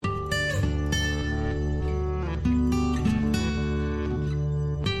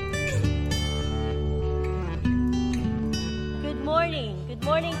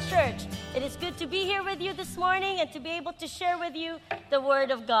to be here with you this morning and to be able to share with you the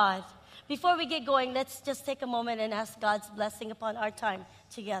Word of God. Before we get going, let's just take a moment and ask God's blessing upon our time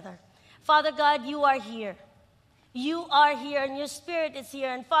together. Father God, you are here. You are here and your Spirit is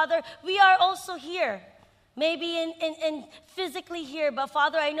here. And Father, we are also here. Maybe in physically here, but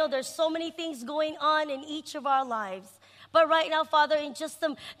Father, I know there's so many things going on in each of our lives. But right now, Father, in just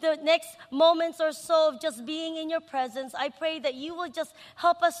the next moments or so of just being in your presence, I pray that you will just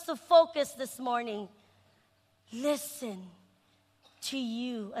help us to focus this morning. Listen to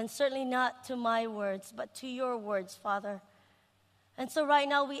you, and certainly not to my words, but to your words, Father. And so right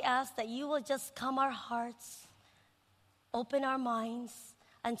now we ask that you will just calm our hearts, open our minds,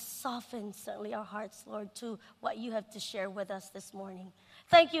 and soften certainly our hearts, Lord, to what you have to share with us this morning.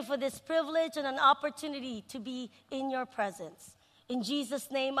 Thank you for this privilege and an opportunity to be in your presence. In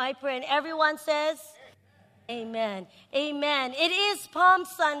Jesus' name I pray. And everyone says, amen. Amen. It is Palm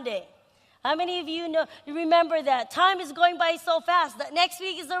Sunday. How many of you remember that? Time is going by so fast. That next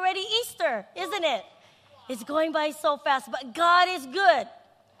week is already Easter, isn't it? It's going by so fast, but God is good.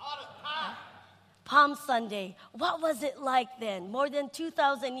 Palm Sunday. What was it like then, more than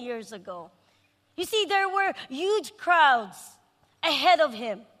 2,000 years ago? You see, there were huge crowds ahead of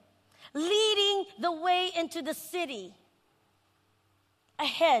him, leading the way into the city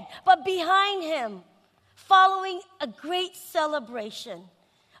ahead. But behind him, following a great celebration.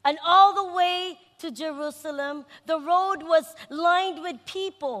 And all the way to Jerusalem, the road was lined with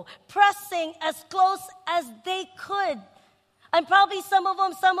people pressing as close as they could. And probably some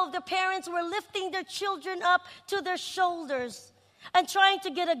of the parents were lifting their children up to their shoulders and trying to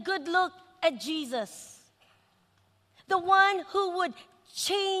get a good look at Jesus. The one who would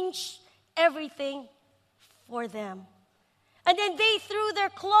change everything for them. And then they threw their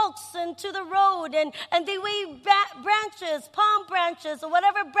cloaks into the road and they waved branches, palm branches, or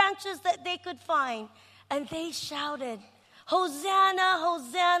whatever branches that they could find. And they shouted, Hosanna,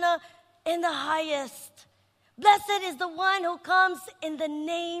 Hosanna in the highest. Blessed is the one who comes in the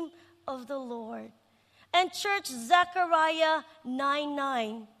name of the Lord. And church, Zechariah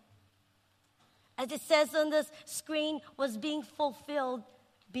 9:9, as it says on the screen, was being fulfilled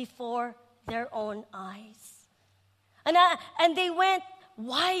before their own eyes. And they went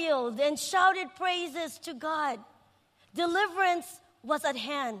wild and shouted praises to God. Deliverance was at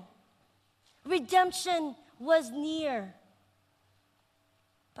hand. Redemption was near.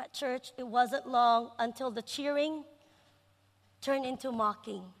 But church, it wasn't long until the cheering turned into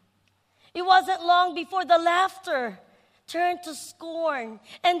mocking. It wasn't long before the laughter turned to scorn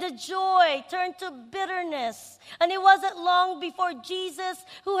and the joy turned to bitterness. And it wasn't long before Jesus,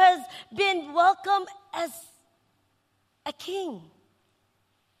 who has been welcomed as a king,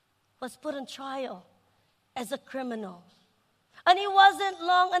 was put on trial as a criminal. And it wasn't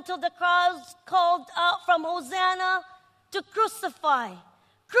long until the crowds called out from Hosanna to crucify,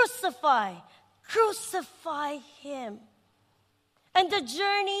 crucify, crucify him. And the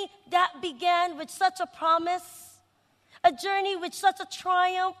journey that began with such a promise, a journey with such a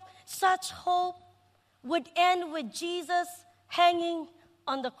triumph, such hope, would end with Jesus hanging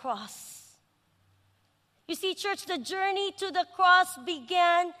on the cross. You see, church, the journey to the cross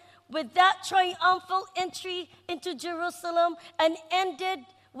began with that triumphal entry into Jerusalem and ended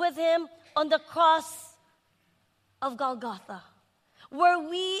with him on the cross of Golgotha, where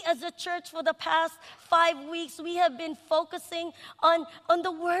we as a church for the past 5 weeks, we have been focusing on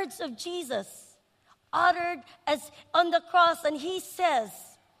the words of Jesus uttered as on the cross. And he says,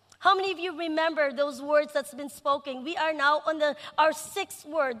 how many of you remember those words that's been spoken? We are now on our sixth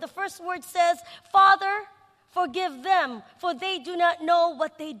word. The first word says, Father, forgive them, for they do not know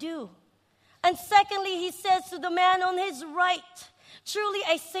what they do. And secondly, he says to the man on his right, truly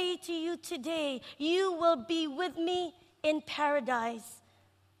I say to you today, you will be with me in paradise.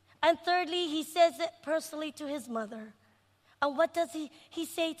 And thirdly, he says it personally to his mother. And what does he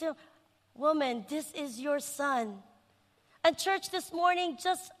say to woman? This is your son. And church, this morning,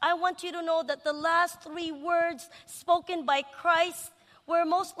 I want you to know that the last 3 words spoken by Christ were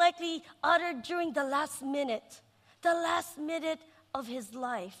most likely uttered during the last minute of his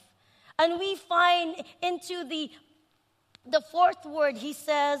life. And we find into the fourth word, he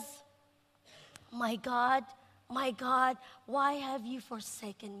says, my God, why have you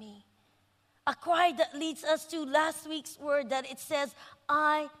forsaken me? A cry that leads us to last week's word that it says,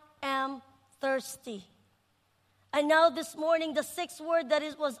 I am thirsty. And now this morning, the 6th word that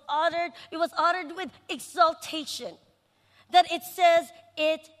it was uttered with exaltation. That it says,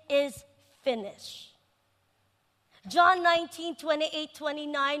 it is finished. John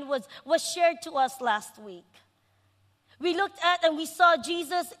 19:28-29 was shared to us last week. We looked at and we saw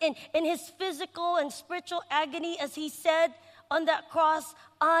Jesus in his physical and spiritual agony as he said on that cross,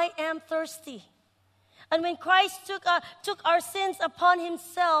 I am thirsty. And when Christ took our sins upon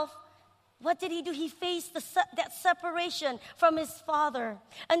himself, what did he do? He faced that separation from his Father.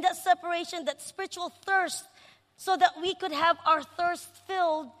 And that separation, that spiritual thirst, so that we could have our thirst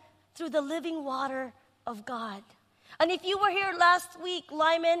filled through the living water of God. And if you were here last week,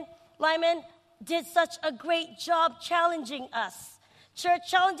 Lyman did such a great job challenging us. Church,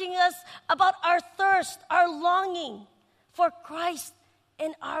 challenging us about our thirst, our longing for Christ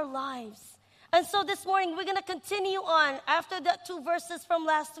in our lives. And so this morning, we're going to continue on after the 2 verses from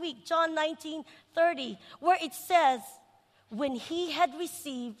last week, John 19:30, where it says, when he had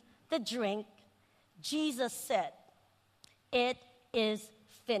received the drink, Jesus said, it is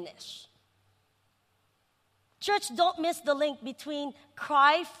finished. Church, don't miss the link between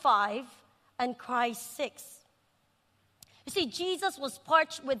cry 5 and cry 6. You see, Jesus was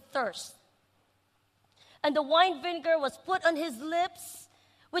parched with thirst. And the wine vinegar was put on his lips,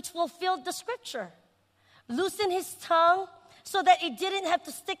 which fulfilled the scripture. Loosen his tongue so that it didn't have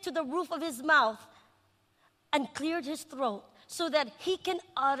to stick to the roof of his mouth, and cleared his throat so that he can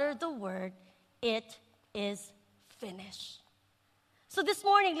utter the word, it is finished. So this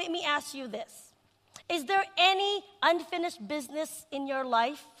morning, let me ask you this. Is there any unfinished business in your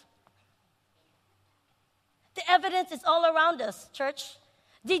life? The evidence is all around us, church.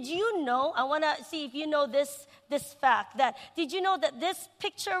 Did you know, I want to see if you know this fact, that did you know that this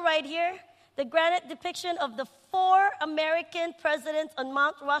picture right here, the granite depiction of the 4 American presidents on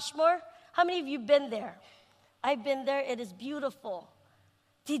Mount Rushmore, how many of you been there? I've been there. It is beautiful.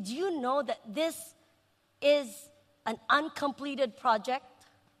 Did you know that this is an uncompleted project?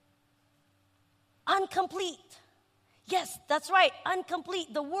 Incomplete. Yes, that's right,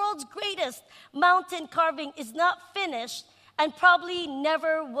 incomplete. The world's greatest mountain carving is not finished and probably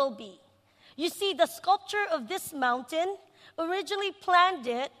never will be. You see, the sculpture of this mountain originally planned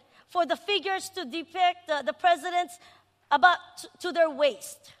it for the figures to depict the presidents about to their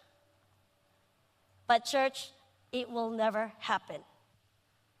waist. But church, it will never happen.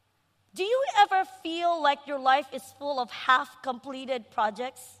 Do you ever feel like your life is full of half-completed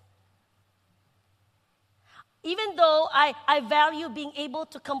projects? Even though I value being able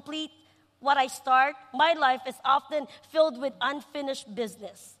to complete what I start, my life is often filled with unfinished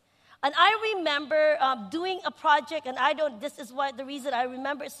business. And I remember doing a project, and this is why the reason I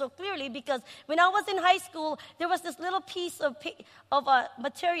remember it so clearly, because when I was in high school, there was this little piece of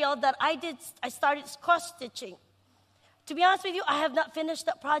material that I started cross-stitching. To be honest with you, I have not finished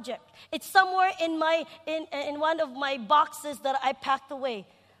that project. It's somewhere in one of my boxes that I packed away.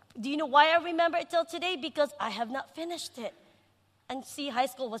 Do you know why I remember it till today? Because I have not finished it. And see, high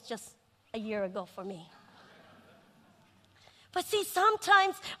school was just a year ago for me. But see,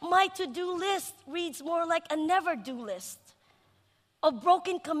 sometimes my to-do list reads more like a never-do list of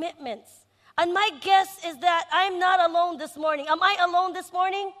broken commitments. And my guess is that I'm not alone this morning. Am I alone this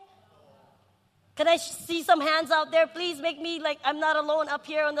morning? Can I see some hands out there? Please make me like I'm not alone up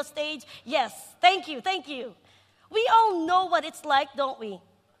here on the stage. Yes, thank you. We all know what it's like, don't we?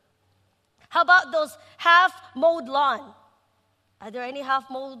 How about those half-mowed lawn? Are there any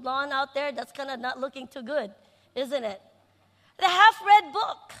half-mowed lawn out there? That's kind of not looking too good, isn't it? The half-read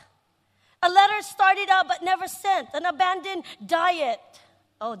book. A letter started out but never sent. An abandoned diet.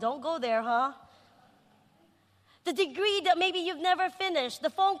 Oh, don't go there, huh? The degree that maybe you've never finished. The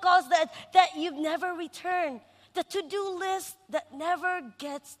phone calls that you've never returned. The to-do list that never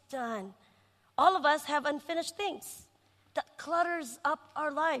gets done. All of us have unfinished things that clutters up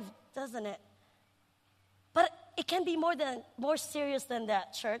our life, doesn't it? But it can be more serious than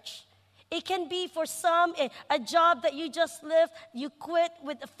that, church. It can be for some a job that you just left, you quit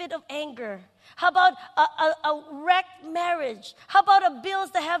with a fit of anger. How about a wrecked marriage? How about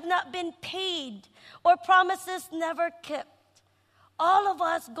bills that have not been paid or promises never kept? All of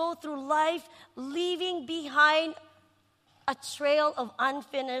us go through life leaving behind a trail of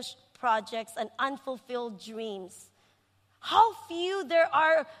unfinished projects and unfulfilled dreams. How few there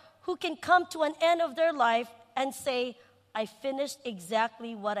are who can come to an end of their life and say, I finished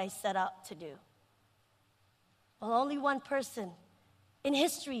exactly what I set out to do. Well, only one person in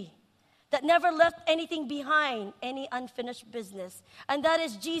history that never left anything behind, any unfinished business. And that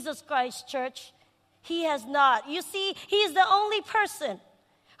is Jesus Christ, church. He has not. You see, he is the only person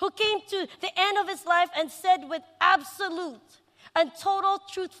who came to the end of his life and said with absolute and total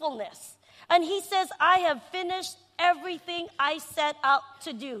truthfulness. And he says, I have finished everything I set out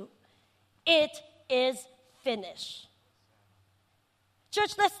to do. It is finished.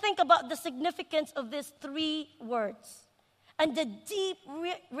 Church, let's think about the significance of these 3 words. and the deep,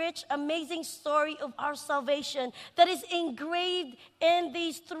 rich, amazing story of our salvation that is engraved in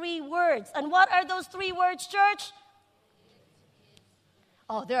these 3 words. And what are those 3 words, church?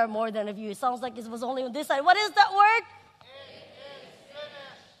 Oh, there are more than a few. It sounds like it was only on this side. What is that word? It is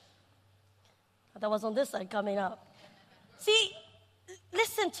finished. That was on this side coming up. See,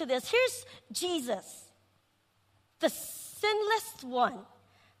 listen to this. Here's Jesus, the sinless one,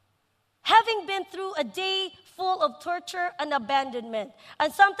 having been through a day full of torture and abandonment.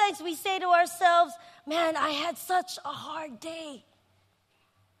 And sometimes we say to ourselves, man, I had such a hard day.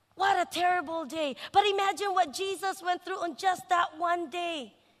 What a terrible day. But imagine what Jesus went through on just that one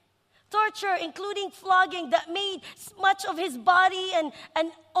day. Torture, including flogging that made much of his body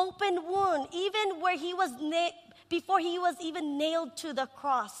an open wound, even where he was before he was even nailed to the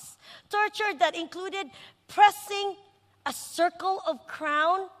cross. Torture that included pressing a circle of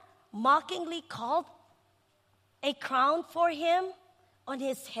crown, mockingly called a crown for him on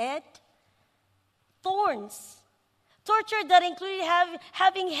his head. Thorns. Torture that included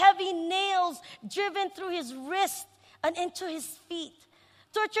having heavy nails driven through his wrist and into his feet.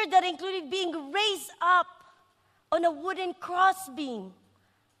 Torture that included being raised up on a wooden crossbeam.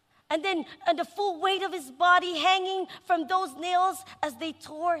 And the full weight of his body hanging from those nails as they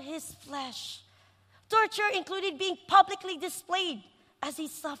tore his flesh. Torture included being publicly displayed as he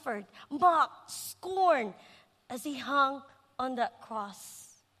suffered, mocked, scorned as he hung on that cross.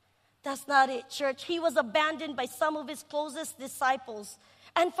 That's not it, church. He was abandoned by some of his closest disciples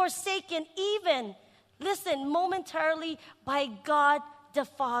and forsaken even, listen, momentarily by God the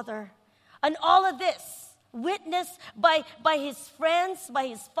Father. And all of this witnessed by his friends, by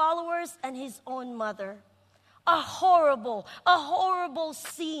his followers, and his own mother. A horrible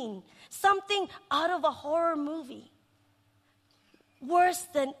scene. Something out of a horror movie. Worse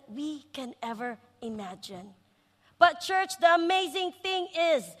than we can ever imagine. But church, the amazing thing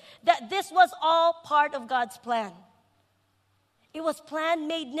is that this was all part of God's plan. It was plan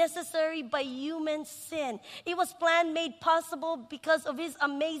made necessary by human sin. It was plan made possible because of his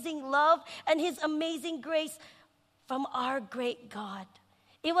amazing love and his amazing grace from our great God.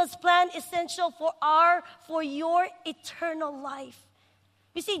 It was plan essential for your eternal life.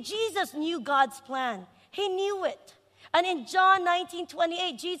 You see, Jesus knew God's plan. He knew it. And in John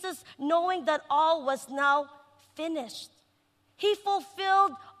 19:28, Jesus, knowing that all was now finished, he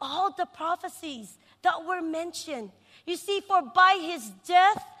fulfilled all the prophecies that were mentioned. You see, for by his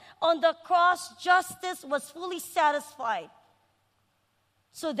death on the cross, justice was fully satisfied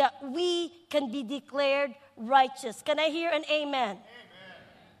so that we can be declared righteous. Can I hear an amen? Amen.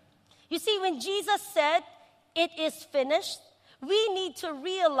 You see, when Jesus said, "It is finished," we need to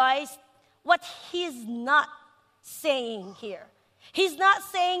realize what he's not saying here. He's not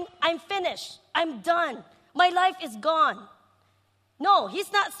saying, "I'm finished, I'm done, my life is gone." No,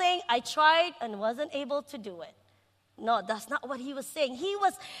 he's not saying, "I tried and wasn't able to do it." No, that's not what he was saying.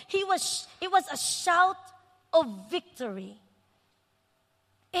 It was a shout of victory.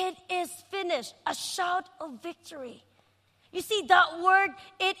 It is finished, a shout of victory. You see, that word,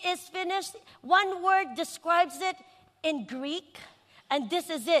 "it is finished," one word describes it in Greek, and this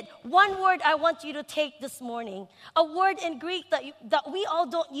is it. One word I want you to take this morning, a word in Greek that we all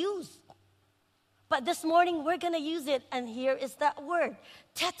don't use. But this morning we're going to use it, and here is that word,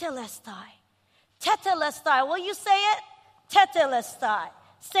 Tetelestai. Tetelestai. Will you say it? Tetelestai.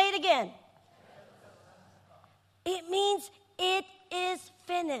 Say it again. It means it is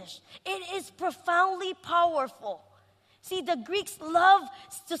finished. It is profoundly powerful. See, the Greeks love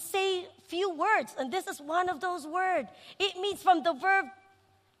to say few words, and this is one of those words. It means from the verb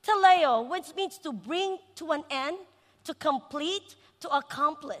teleo, which means to bring to an end, to complete, to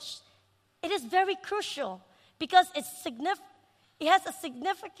accomplish. It is very crucial because it has a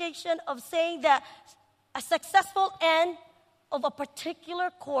signification of saying that a successful end of a particular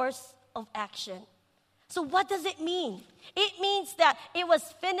course of action. So what does it mean? It means that it was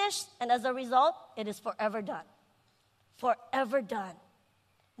finished, and as a result, it is forever done. Forever done.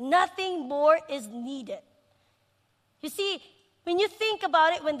 Nothing more is needed. You see, when you think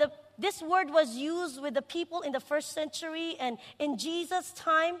about it, when this word was used with the people in the first century and in Jesus'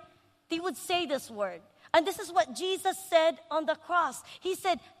 time, they would say this word. And this is what Jesus said on the cross. He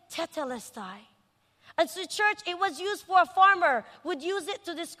said, Tetelestai. And so church, it was used for a farmer, would use it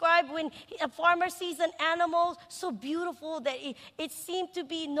to describe when a farmer sees an animal so beautiful that it seemed to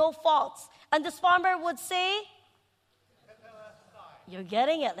be no faults. And this farmer would say, you're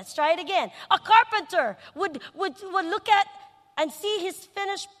getting it. Let's try it again. A carpenter would look at and see his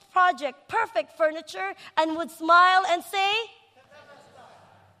finished project, perfect furniture, and would smile and say,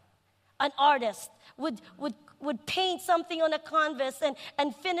 an artist would would paint something on a canvas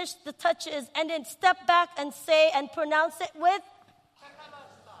and finish the touches and then step back and say and pronounce it with?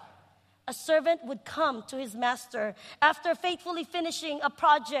 Tetelestai. A servant would come to his master after faithfully finishing a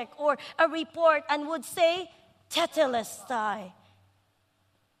project or a report and would say, Tetelestai.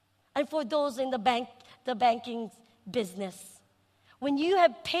 And for those in the banking business, when you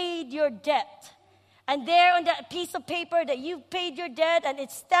have paid your debt, and there on that piece of paper that you've paid your debt and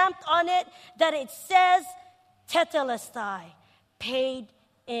it's stamped on it that it says Tetelestai, paid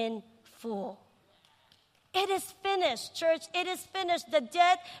in full. It is finished, church. It is finished. The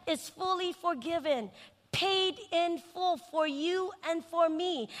debt is fully forgiven, paid in full for you and for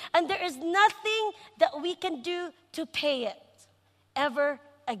me. And there is nothing that we can do to pay it ever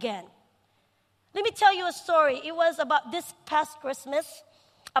again. Let me tell you a story. It was about this past Christmas.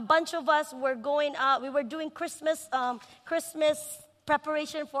 A bunch of us were going out. We were doing Christmas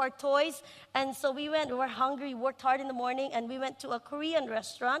preparation for our toys. And so we were hungry, worked hard in the morning, and we went to a Korean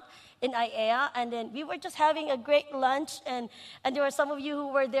restaurant in Aiea. And then we were just having a great lunch. And there were some of you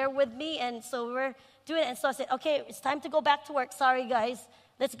who were there with me. And so we were doing it. And so I said, okay, it's time to go back to work. Sorry, guys.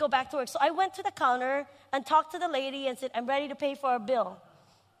 Let's go back to work. So I went to the counter and talked to the lady and said, I'm ready to pay for our bill.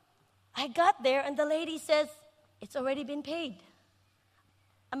 I got there, and the lady says, it's already been paid.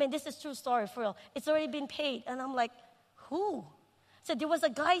 I mean, this is true story, for real. It's already been paid. And I'm like, who? So there was a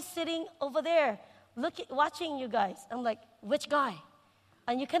guy sitting over there watching you guys. I'm like, which guy?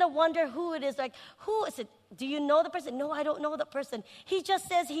 And you kind of wonder who it is. Like, who is it? Do you know the person? No, I don't know the person. He just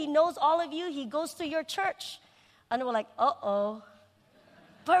says he knows all of you. He goes to your church. And we're like, uh-oh.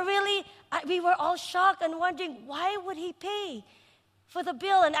 But really, we were all shocked and wondering, why would he pay for the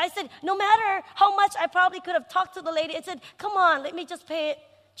bill? And I said, no matter how much I probably could have talked to the lady and said, come on, let me just pay it.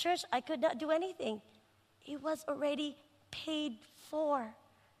 Church, I could not do anything. It was already paid for.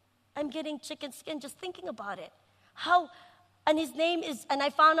 I'm getting chicken skin just thinking about it. And his name is, and I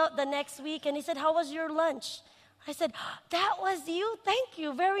found out the next week, and he said, how was your lunch? I said, that was you? Thank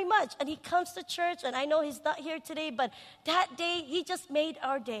you very much. And he comes to church, and I know he's not here today, but that day, he just made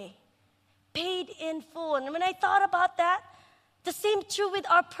our day. Paid in full. And when I thought about that, the same true with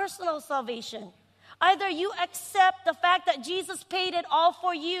our personal salvation. Either you accept the fact that Jesus paid it all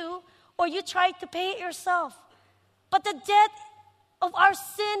for you, or you try to pay it yourself. But the debt of our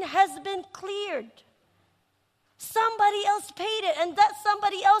sin has been cleared. Somebody else paid it, and that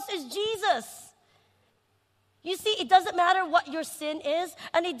somebody else is Jesus. You see, it doesn't matter what your sin is,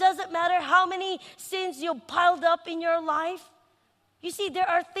 and it doesn't matter how many sins you've piled up in your life. You see, there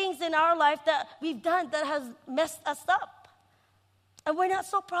are things in our life that we've done that has messed us up, and we're not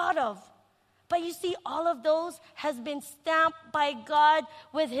so proud of. But you see, all of those has been stamped by God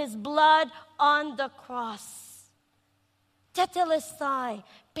with his blood on the cross. Tetelestai,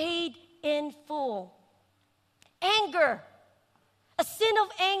 paid in full. Anger, a sin of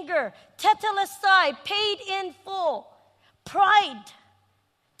anger. Tetelestai, paid in full. Pride.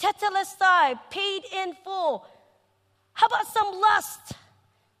 Tetelestai, paid in full. How about some lust?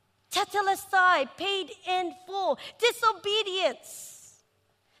 Tetelestai, paid in full. Disobedience.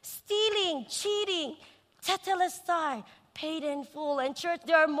 Stealing, cheating, tetelestai, paid in full. And church,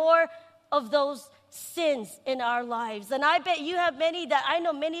 there are more of those sins in our lives. And I bet you have many that I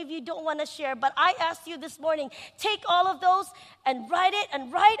know many of you don't want to share. But I asked you this morning, take all of those and write it,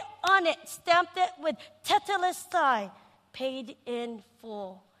 and write on it, stamped it with tetelestai, paid in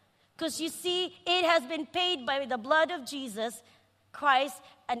full. Because you see, it has been paid by the blood of Jesus Christ,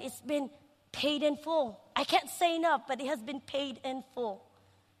 and it's been paid in full. I can't say enough, but it has been paid in full.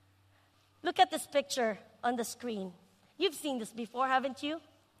 Look at this picture on the screen. You've seen this before, haven't you?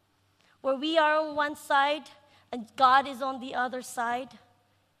 Where we are on one side and God is on the other side.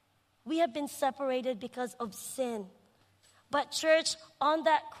 We have been separated because of sin. But church, on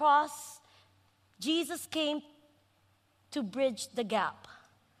that cross, Jesus came to bridge the gap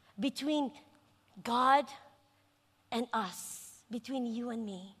between God and us, between you and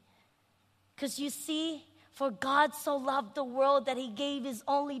me. Because you see, for God so loved the world that he gave his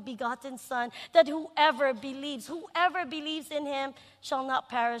only begotten Son, that whoever believes in him shall not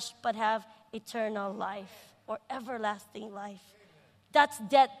perish but have eternal life or everlasting life. That's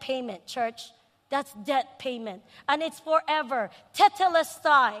debt payment, church. That's debt payment. And it's forever.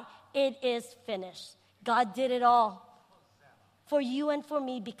 Tetelestai, it is finished. God did it all for you and for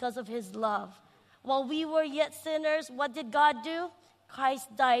me because of his love. While we were yet sinners, what did God do?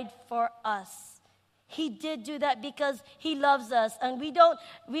 Christ died for us. He did do that because he loves us. And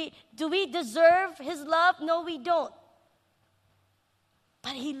do we deserve his love? No, we don't.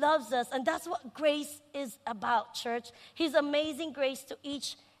 But he loves us. And that's what grace is about, church. His amazing grace to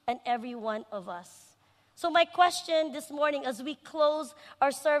each and every one of us. So my question this morning as we close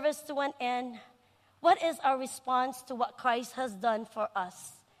our service to an end, what is our response to what Christ has done for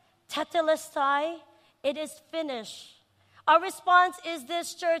us? Tetelestai, it is finished. Our response is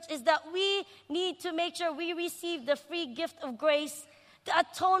this, church, is that we need to make sure we receive the free gift of grace, the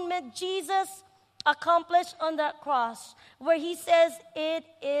atonement Jesus accomplished on that cross, where he says it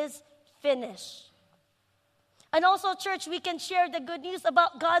is finished. And also, church, we can share the good news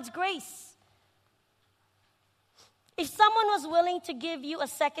about God's grace. If someone was willing to give you a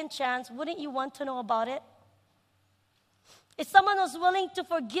second chance, wouldn't you want to know about it? If someone was willing to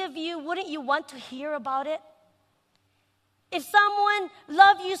forgive you, wouldn't you want to hear about it? If someone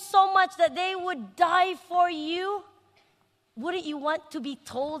loved you so much that they would die for you, wouldn't you want to be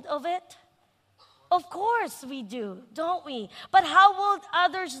told of it? Of course we do, don't we? But how will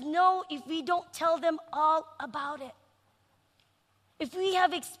others know if we don't tell them all about it? If we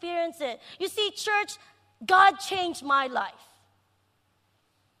have experienced it. You see, church, God changed my life.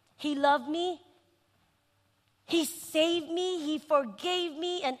 He loved me. He saved me. He forgave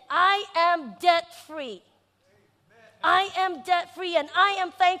me. And I am debt-free. I am debt-free, and I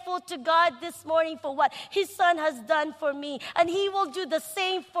am thankful to God this morning for what his Son has done for me. And he will do the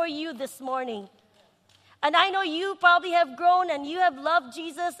same for you this morning. And I know you probably have grown and you have loved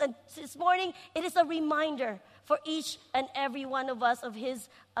Jesus. And this morning, it is a reminder for each and every one of us of his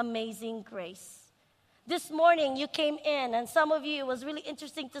amazing grace. This morning, you came in, and some of you, it was really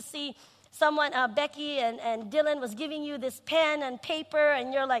interesting to see someone, Becky and Dylan was giving you this pen and paper,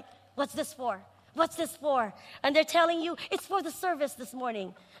 and you're like, what's this for? What's this for? And they're telling you, it's for the service this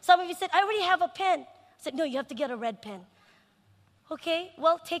morning. Some of you said, I already have a pen. I said, no, you have to get a red pen. Okay,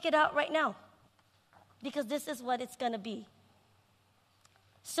 well, take it out right now, because this is what it's going to be.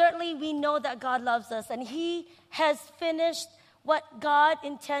 Certainly, we know that God loves us, and he has finished what God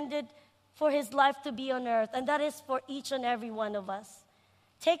intended for his life to be on earth, and that is for each and every one of us.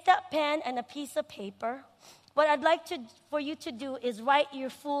 Take that pen and a piece of paper. What I'd like for you to do is write your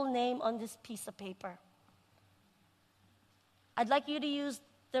full name on this piece of paper. I'd like you to use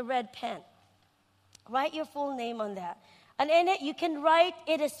the red pen. Write your full name on that. And in it, you can write,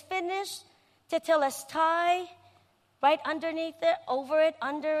 it is finished, Tetelestai, right underneath it, over it,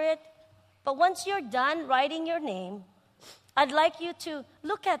 under it. But once you're done writing your name, I'd like you to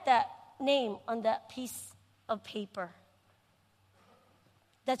look at that name on that piece of paper.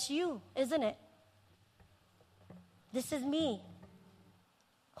 That's you, isn't it? This is me.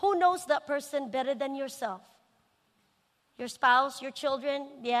 Who knows that person better than yourself? Your spouse, your children,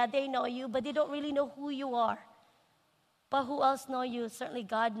 yeah, they know you, but they don't really know who you are. But who else knows you? Certainly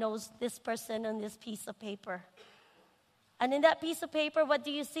God knows this person on this piece of paper. And in that piece of paper, what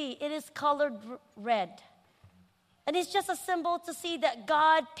do you see? It is colored red. And it's just a symbol to see that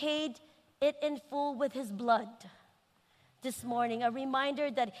God paid it in full with his blood this morning. A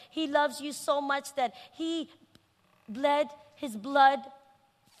reminder that he loves you so much that he bled his blood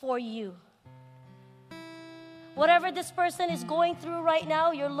for you. Whatever this person is going through right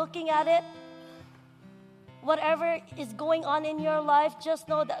now, you're looking at it. Whatever is going on in your life, just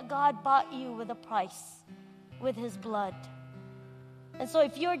know that God bought you with a price, with his blood. And so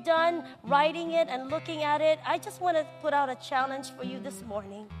if you're done writing it and looking at it, I just want to put out a challenge for you this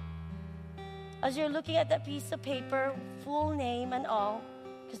morning. As you're looking at that piece of paper, full name and all,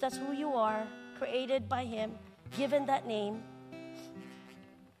 because that's who you are, created by him, given that name,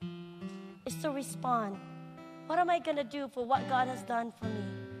 is to respond. What am I going to do for what God has done for me?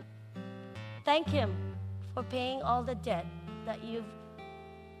 Thank him for paying all the debt that you've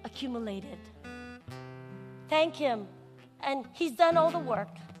accumulated. Thank him. And he's done all the work.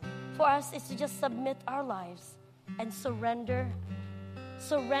 For us is to just submit our lives and surrender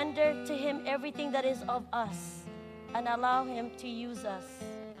to him everything that is of us and allow him to use us.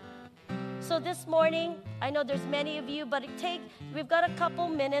 So this morning, I know there's many of you, but we've got a couple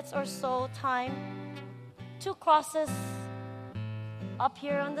minutes or so time. 2 crosses up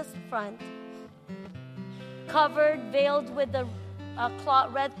here on the front, covered, veiled with the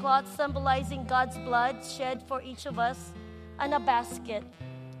red cloth symbolizing God's blood shed for each of us, and a basket.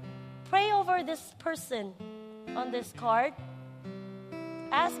 Pray over this person on this card.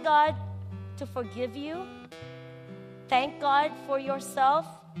 Ask God to forgive you. Thank God for yourself.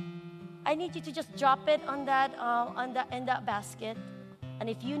 I need you to just drop it in that basket. And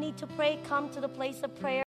if you need to pray, come to the place of prayer.